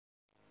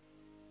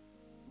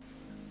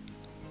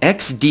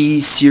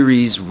XD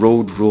Series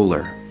Road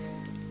Roller.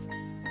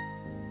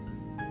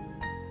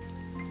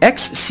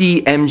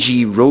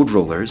 XCMG road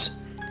rollers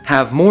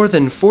have more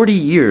than 40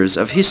 years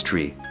of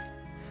history.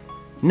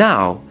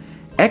 Now,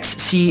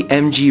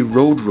 XCMG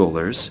road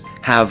rollers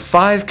have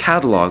 5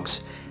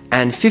 catalogs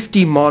and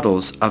 50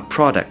 models of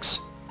products,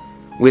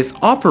 with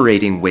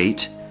operating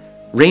weight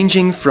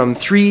ranging from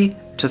 3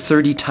 to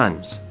 30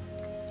 tons.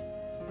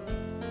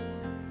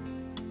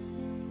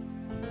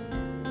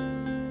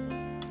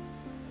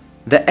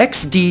 The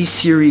XD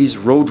Series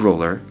road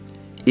roller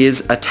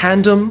is a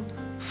tandem,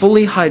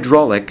 fully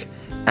hydraulic,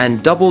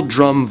 and double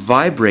drum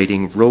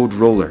vibrating road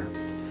roller,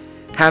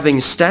 having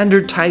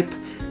standard type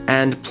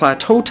and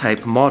plateau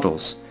type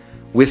models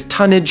with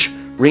tonnage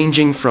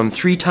ranging from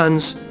 3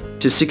 tons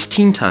to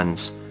 16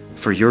 tons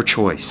for your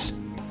choice.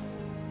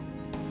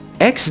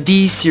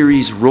 XD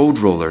Series road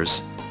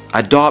rollers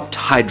adopt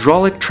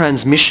hydraulic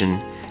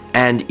transmission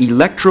and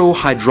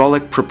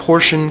electro-hydraulic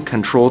proportion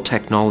control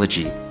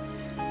technology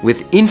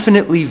with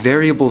infinitely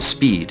variable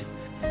speed,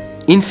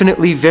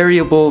 infinitely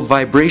variable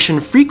vibration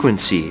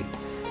frequency,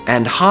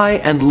 and high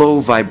and low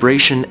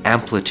vibration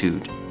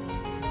amplitude.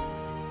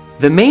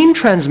 The main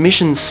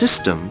transmission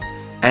system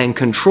and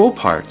control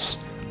parts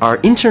are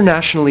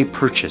internationally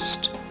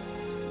purchased,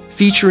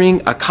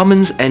 featuring a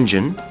Cummins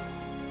engine,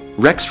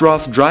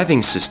 Rexroth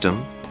driving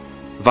system,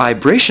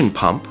 vibration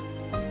pump,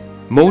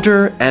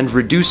 motor and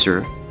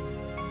reducer.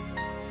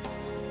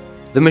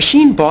 The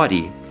machine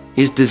body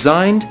is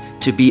designed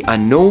to be a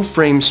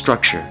no-frame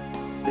structure.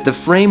 The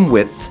frame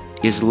width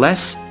is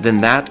less than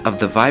that of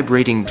the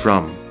vibrating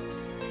drum.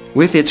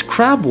 With its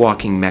crab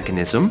walking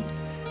mechanism,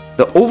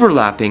 the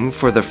overlapping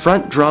for the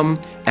front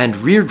drum and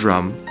rear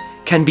drum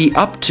can be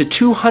up to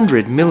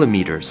 200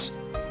 millimeters,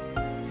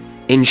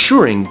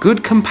 ensuring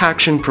good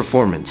compaction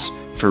performance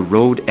for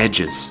road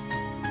edges.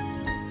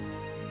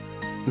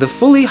 The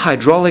fully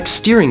hydraulic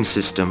steering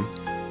system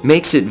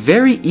makes it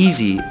very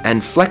easy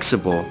and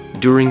flexible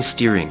during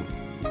steering.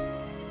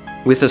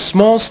 With a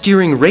small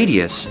steering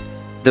radius,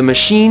 the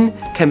machine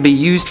can be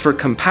used for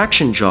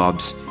compaction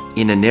jobs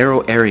in a narrow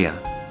area.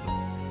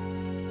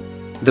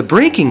 The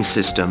braking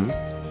system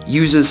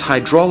uses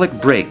hydraulic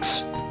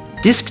brakes,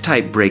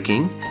 disc-type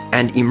braking,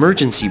 and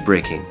emergency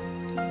braking.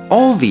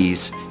 All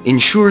these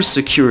ensure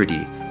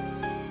security.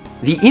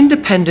 The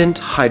independent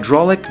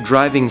hydraulic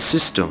driving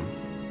system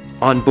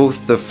on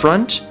both the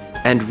front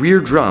and rear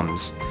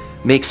drums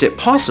makes it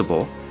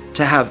possible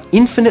to have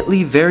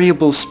infinitely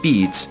variable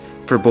speeds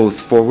for both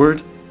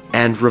forward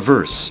and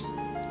reverse.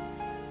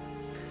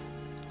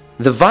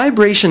 The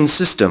vibration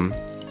system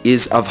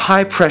is of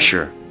high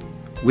pressure.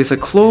 With a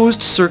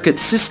closed circuit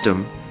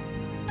system,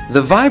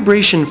 the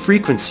vibration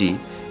frequency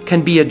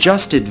can be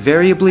adjusted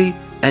variably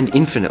and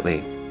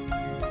infinitely.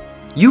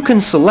 You can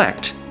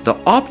select the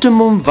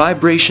optimum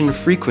vibration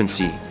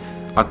frequency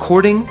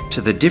according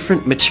to the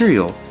different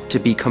material to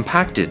be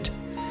compacted,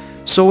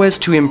 so as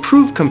to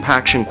improve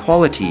compaction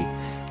quality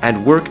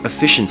and work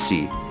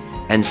efficiency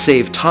and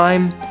save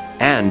time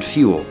and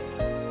fuel.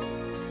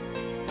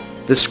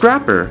 The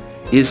scrapper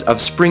is of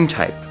spring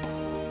type,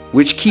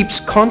 which keeps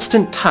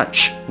constant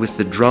touch with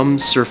the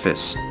drum's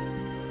surface,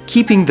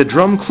 keeping the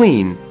drum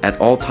clean at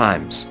all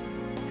times.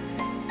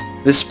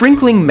 The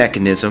sprinkling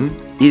mechanism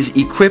is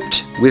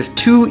equipped with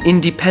 2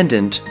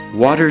 independent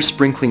water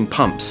sprinkling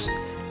pumps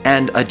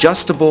and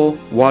adjustable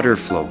water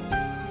flow.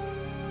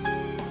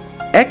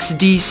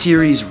 XD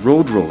Series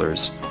road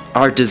rollers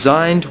are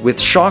designed with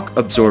shock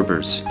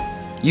absorbers,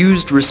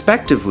 used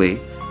respectively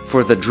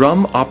for the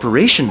drum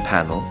operation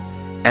panel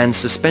and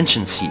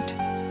suspension seat,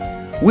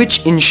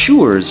 which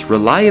ensures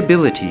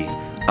reliability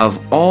of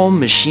all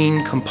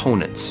machine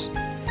components,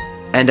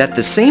 and at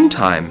the same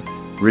time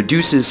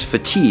reduces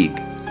fatigue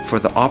for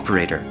the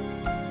operator.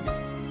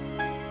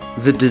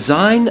 The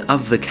design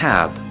of the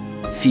cab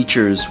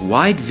features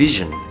wide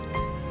vision,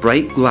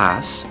 bright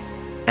glass,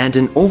 and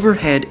an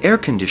overhead air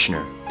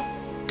conditioner,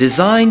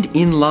 designed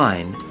in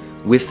line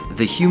with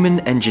the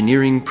human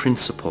engineering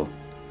principle.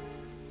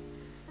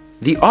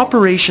 The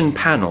operation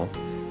panel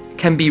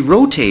can be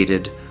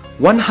rotated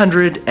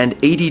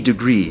 180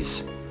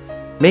 degrees,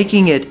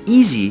 making it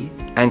easy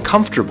and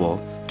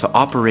comfortable to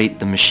operate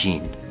the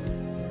machine.